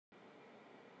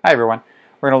Hi everyone.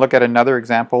 We're going to look at another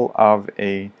example of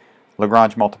a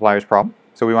Lagrange multipliers problem.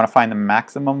 So we want to find the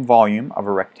maximum volume of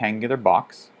a rectangular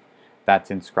box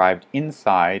that's inscribed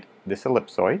inside this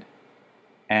ellipsoid,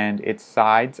 and its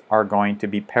sides are going to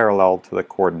be parallel to the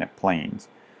coordinate planes.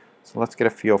 So let's get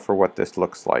a feel for what this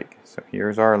looks like. So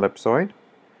here's our ellipsoid.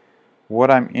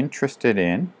 What I'm interested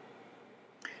in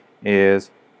is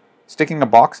sticking a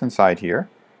box inside here.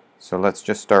 So let's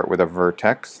just start with a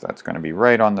vertex that's going to be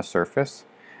right on the surface.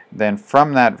 Then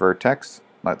from that vertex,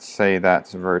 let's say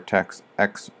that's vertex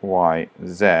x, y,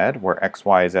 z, where x,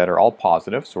 y, z are all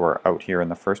positive, so we're out here in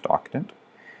the first octant.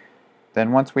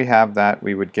 Then once we have that,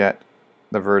 we would get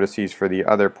the vertices for the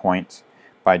other points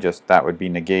by just, that would be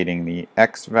negating the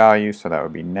x value, so that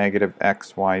would be negative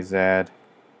x, y, z. And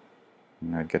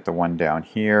I'd get the one down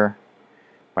here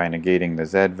by negating the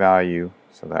z value,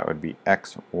 so that would be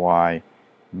x, y,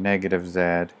 negative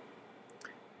z,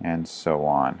 and so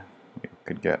on. We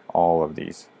could get all of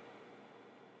these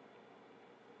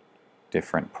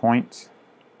different points,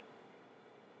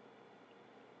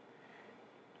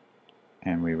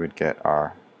 and we would get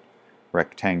our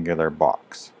rectangular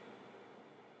box.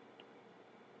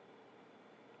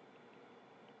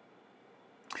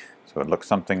 So it looks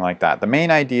something like that. The main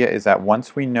idea is that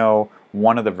once we know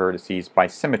one of the vertices by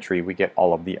symmetry, we get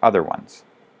all of the other ones.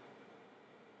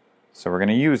 So we're going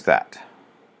to use that.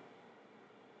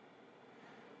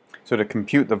 So to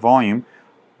compute the volume,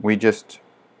 we just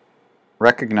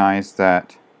recognize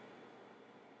that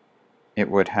it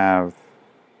would have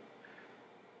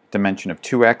a dimension of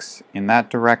 2x in that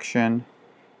direction,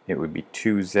 it would be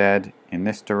 2z in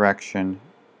this direction,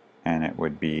 and it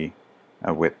would be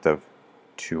a width of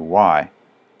 2y.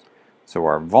 So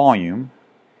our volume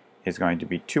is going to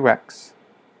be 2x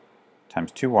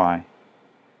times 2y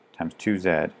times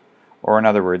 2z, or in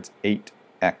other words,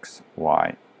 8xyz.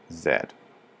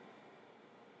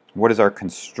 What is our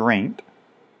constraint?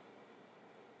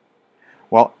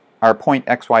 Well, our point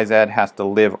xyz has to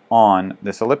live on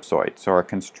this ellipsoid. So our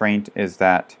constraint is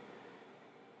that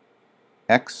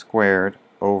x squared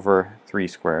over 3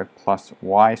 squared plus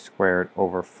y squared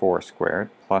over 4 squared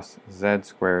plus z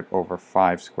squared over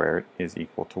 5 squared is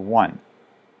equal to 1.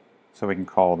 So we can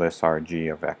call this our g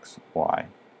of x, y,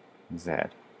 z.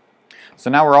 So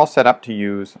now we're all set up to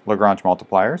use Lagrange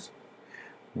multipliers.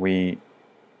 We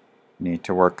need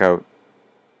to work out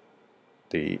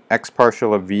the x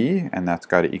partial of v, and that's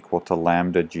got to equal to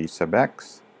lambda g sub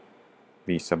x.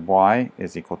 V sub y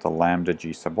is equal to lambda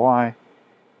g sub y.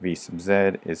 V sub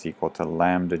z is equal to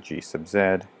lambda g sub z.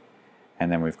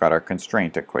 And then we've got our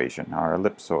constraint equation, our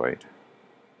ellipsoid.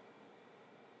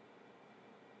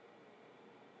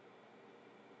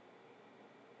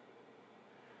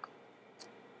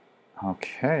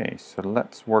 Okay, so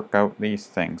let's work out these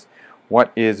things.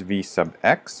 What is v sub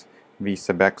x? V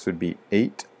sub x would be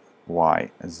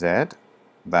 8yz.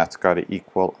 That's got to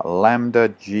equal lambda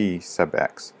g sub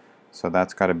x. So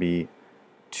that's got to be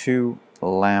 2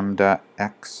 lambda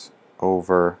x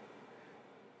over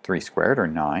 3 squared, or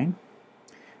 9.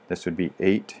 This would be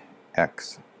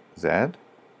 8xz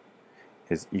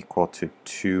is equal to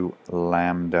 2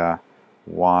 lambda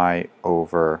y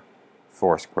over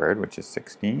 4 squared, which is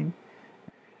 16.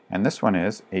 And this one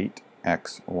is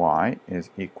 8xy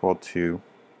is equal to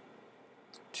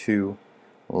 2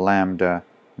 lambda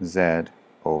z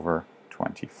over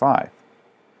 25.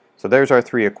 So there's our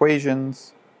three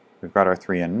equations. We've got our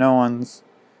three unknowns.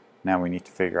 Now we need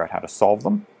to figure out how to solve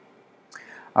them.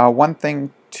 One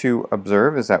thing to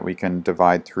observe is that we can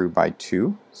divide through by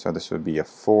 2. So this would be a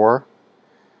 4.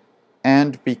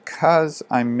 And because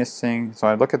I'm missing, so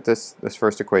I look at this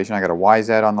first equation, I got a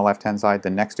yz on the left-hand side, the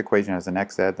next equation has an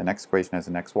xz, the next equation has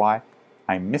an xy.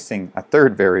 I'm missing a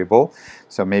third variable,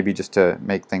 so maybe just to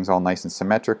make things all nice and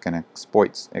symmetric and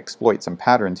exploit some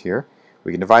patterns here,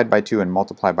 we can divide by 2 and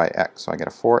multiply by x. So I get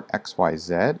a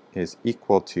 4xyz is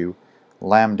equal to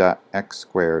lambda x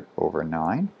squared over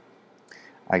 9.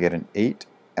 I get an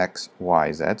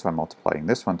 8xyz, so I'm multiplying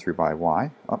this one through by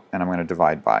y, and I'm going to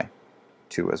divide by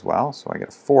 2 as well. So I get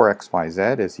a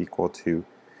 4xyz is equal to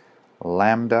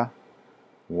lambda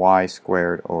y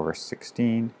squared over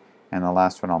 16, and the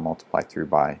last one I'll multiply through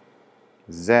by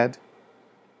z,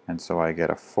 and so I get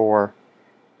a 4xyz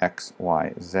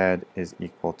is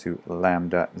equal to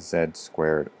lambda z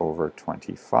squared over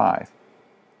 25.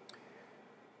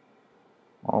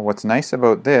 Well, what's nice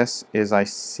about this is I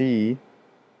see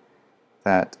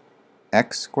that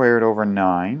x squared over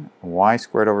 9, y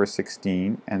squared over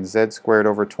 16, and z squared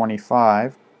over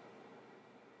 25,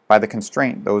 by the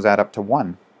constraint, those add up to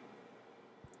 1.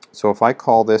 So if I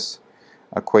call this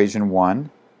equation 1,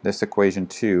 this equation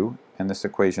 2, and this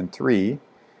equation 3,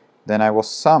 then I will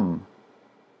sum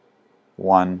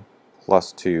 1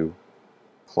 plus 2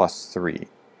 plus 3.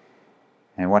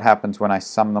 And what happens when I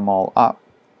sum them all up?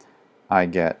 I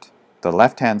get the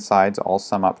left-hand sides all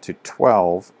sum up to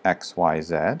 12 x, y,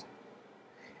 z,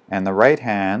 and the right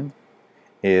hand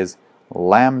is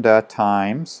lambda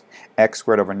times x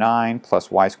squared over 9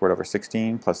 plus y squared over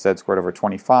 16 plus z squared over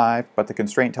 25, but the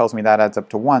constraint tells me that adds up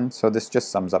to 1, so this just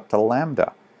sums up to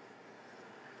lambda.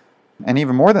 And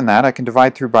even more than that, I can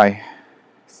divide through by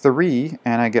 3,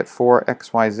 and I get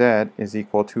 4xyz is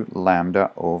equal to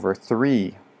lambda over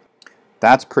 3.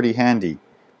 That's pretty handy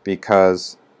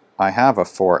because I have a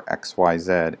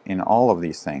 4xyz in all of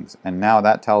these things, and now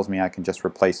that tells me I can just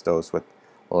replace those with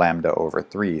lambda over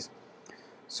 3's.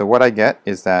 So what I get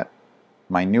is that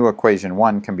my new equation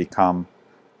 1 can become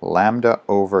lambda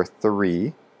over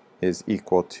 3 is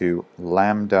equal to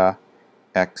lambda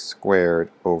x squared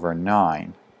over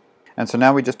 9. And so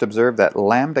now we just observe that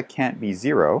lambda can't be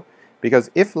 0, because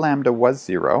if lambda was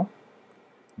 0,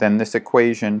 then this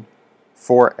equation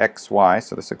 4xy,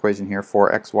 so this equation here,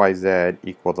 4xyz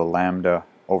equal to lambda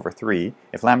over 3.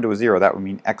 If lambda was 0, that would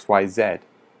mean xyz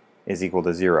is equal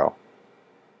to 0.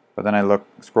 But then I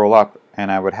scroll up,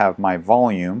 and I would have my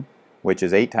volume, which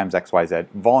is 8 times xyz.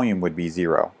 Volume would be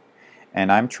 0.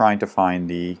 And I'm trying to find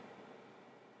the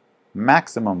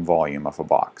maximum volume of a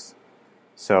box.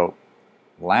 So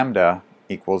lambda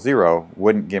equals 0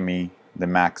 wouldn't give me the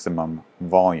maximum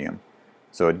volume.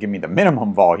 So it'd give me the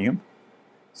minimum volume.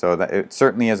 So that it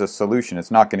certainly is a solution.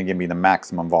 It's not going to give me the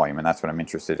maximum volume, and that's what I'm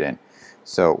interested in.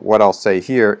 So what I'll say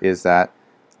here is that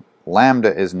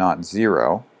lambda is not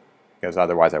 0, because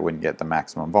otherwise I wouldn't get the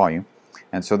maximum volume.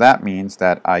 And so that means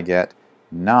that I get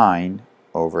 9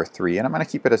 over 3, and I'm going to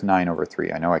keep it as 9 over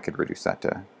 3. I know I could reduce that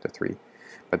to 3,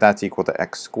 but that's equal to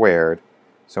x squared.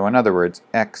 So in other words,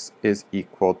 x is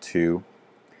equal to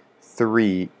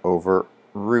 3 over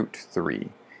root 3.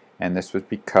 And this was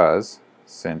because,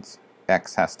 since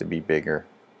x has to be bigger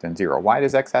than 0. Why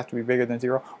does x have to be bigger than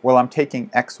 0? Well, I'm taking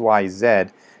x, y, z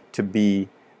to be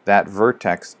that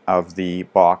vertex of the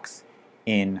box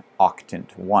in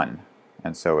octant 1.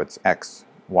 And so its x,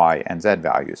 y, and z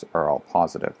values are all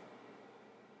positive.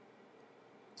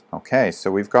 Okay,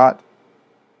 so we've got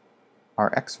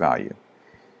our x value.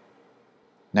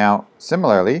 Now,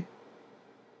 similarly,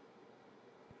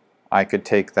 I could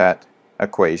take that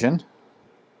equation,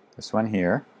 this one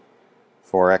here,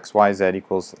 4xyz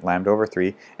equals lambda over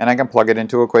 3, and I can plug it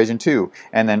into equation 2,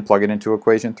 and then plug it into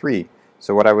equation 3.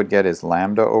 So what I would get is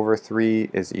lambda over 3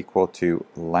 is equal to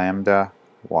lambda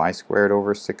y squared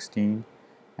over 16,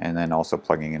 and then also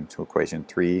plugging into equation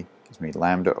 3 gives me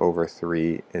lambda over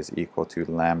 3 is equal to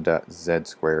lambda z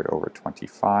squared over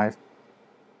 25.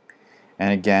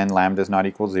 And again, lambda is not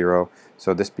equal to 0,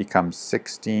 so this becomes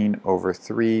 16 over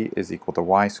 3 is equal to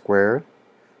y squared,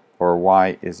 or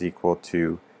y is equal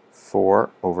to 4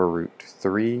 over root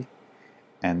 3,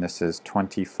 and this is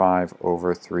 25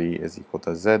 over 3 is equal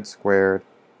to z squared,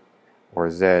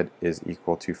 or z is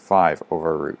equal to 5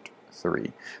 over root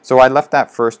 3. So I left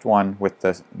that first one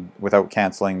with without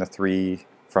canceling the 3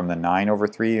 from the 9 over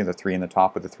 3, and the 3 in the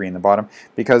top with the 3 in the bottom,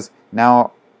 because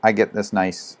now I get this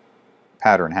nice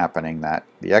pattern happening that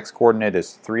the x-coordinate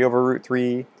is 3 over root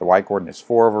 3, the y-coordinate is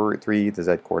 4 over root 3, the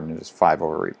z-coordinate is 5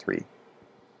 over root 3.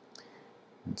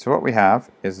 And so what we have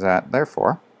is that,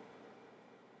 therefore,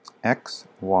 x,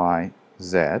 y,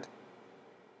 z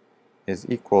is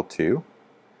equal to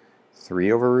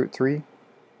 3 over root 3,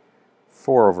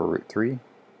 4 over root 3,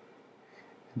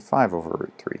 and 5 over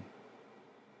root 3.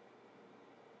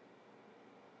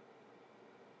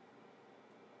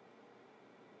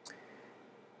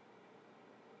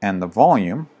 And the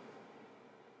volume,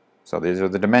 so these are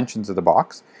the dimensions of the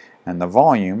box, and the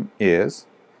volume is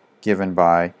given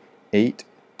by 8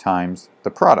 times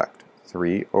the product,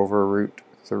 3 over root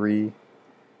 3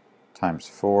 times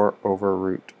 4 over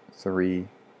root 3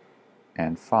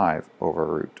 and 5 over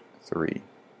root 3.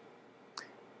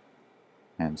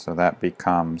 And so that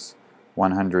becomes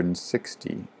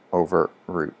 160 over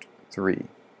root 3.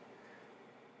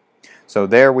 So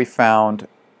there we found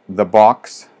the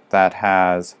box that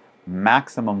has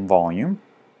maximum volume,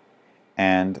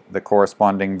 and the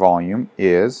corresponding volume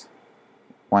is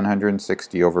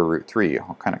 160 over root 3.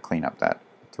 I'll kind of clean up that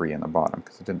 3 in the bottom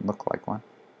because it didn't look like one.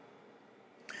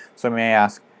 So you may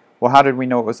ask, well, how did we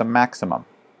know it was a maximum?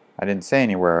 I didn't say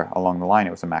anywhere along the line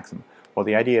it was a maximum. Well,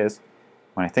 the idea is,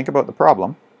 when I think about the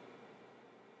problem,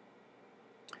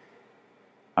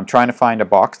 I'm trying to find a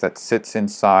box that sits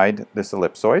inside this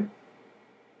ellipsoid.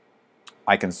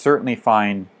 I can certainly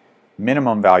find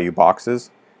minimum value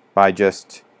boxes by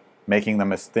just making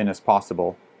them as thin as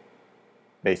possible,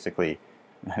 basically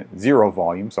zero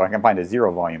volume, so I can find a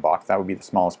zero volume box. That would be the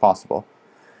smallest possible.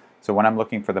 So when I'm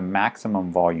looking for the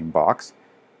maximum volume box,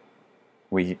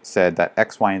 we said that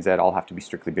x, y, and z all have to be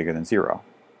strictly bigger than 0.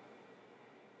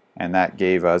 And that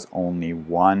gave us only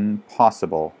one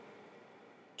possible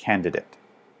candidate.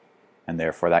 And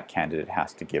therefore that candidate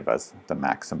has to give us the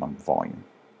maximum volume.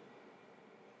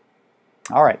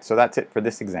 Alright, so that's it for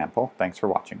this example. Thanks for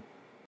watching.